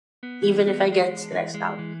even if I get stressed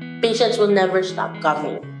out. Patients will never stop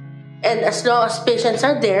coming. And as long as patients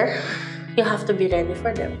are there, you have to be ready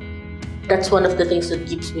for them. That's one of the things that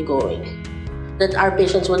keeps me going. That our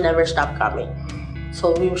patients will never stop coming.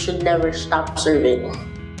 So we should never stop serving.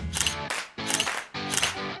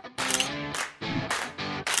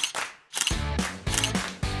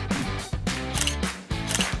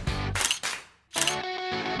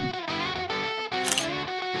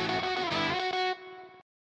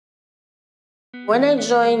 When I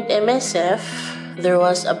joined MSF, there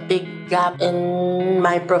was a big gap in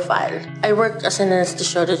my profile. I worked as an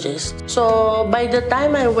anesthesiologist. So, by the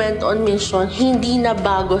time I went on mission, hindi na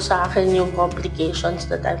bago sa akin yung complications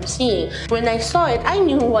that I'm seeing. When I saw it, I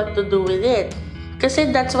knew what to do with it.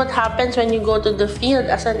 Kasi that's what happens when you go to the field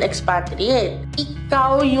as an expatriate.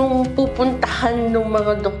 Ikaw yung pupuntahan ng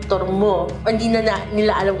mga doktor mo. Hindi na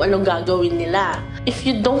nila alam kung anong gagawin nila. If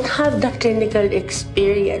you don't have the clinical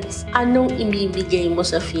experience, anong ibibigay mo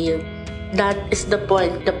sa field? That is the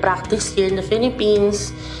point. The practice here in the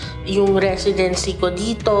Philippines, yung residency ko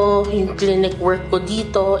dito, yung clinic work ko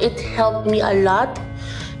dito, it helped me a lot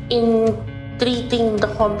in treating the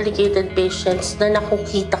complicated patients na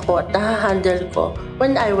nakukita ko at nahahandle ko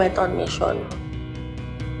when I went on mission.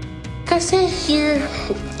 Kasi here,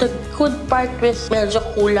 the good part with medyo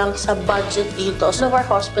kulang sa budget dito, some of our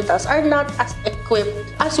hospitals are not as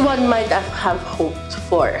equipped as one might have hoped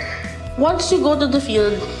for. Once you go to the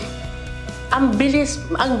field, ang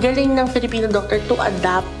galing ng Filipino doctor to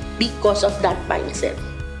adapt because of that mindset.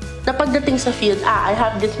 Na pagdating sa field, I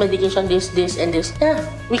have this medication, this, and this. Yeah,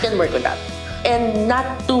 we can work with that. And not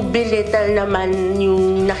to belittle naman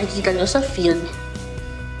yung nakikita nyo sa field,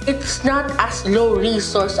 it's not as low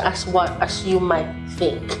resource as you might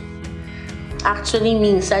think. Actually,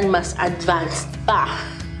 minsan mas advanced pa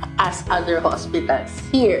as other hospitals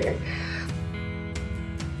here.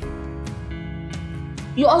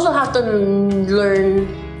 You also have to learn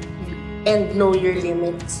and know your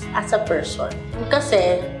limits as a person.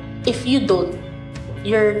 Kasi if you don't,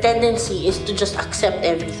 your tendency is to just accept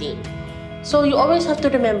everything. So you always have to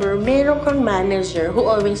remember, meron kang manager who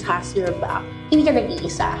always has your back. Hindi ka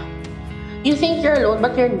nag-iisa. You think you're alone,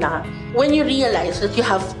 but you're not. When you realize that you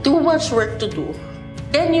have too much work to do,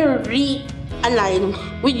 then you realign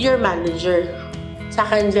with your manager. Sa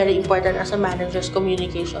akin, very important as a manager's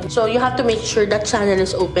communication. So you have to make sure that channel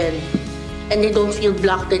is open and they don't feel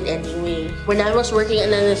blocked in any way. When I was working as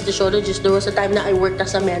an anesthesiologist, there was a time na I worked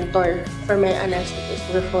as a mentor for my anesthetist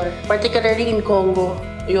before. Particularly in Congo.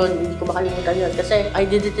 Yun, hindi ko makalimutan yun. Kasi I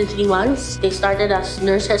did it in 3 months. They started as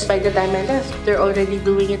nurses by the time I left. They're already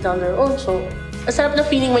doing it on their own. So, ang sarap na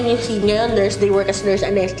feeling when you see ngayon, they work as nurse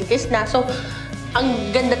anesthetist na. So,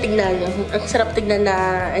 ang ganda tignan. Ang sarap tignan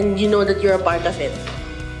na, and you know that you're a part of it.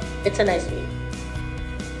 It's a nice feeling.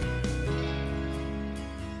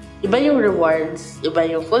 Iba yung rewards, iba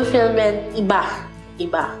yung fulfillment, iba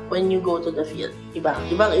when you go to the field. Iba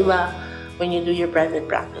when you do your private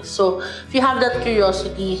practice. So, if you have that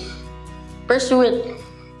curiosity, pursue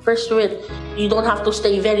it. You don't have to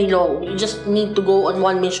stay very long. You just need to go on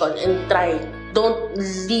one mission and try. Don't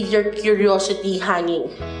leave your curiosity hanging.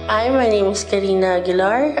 My name is Karina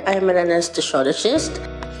Aguilar. I'm an anesthesiologist.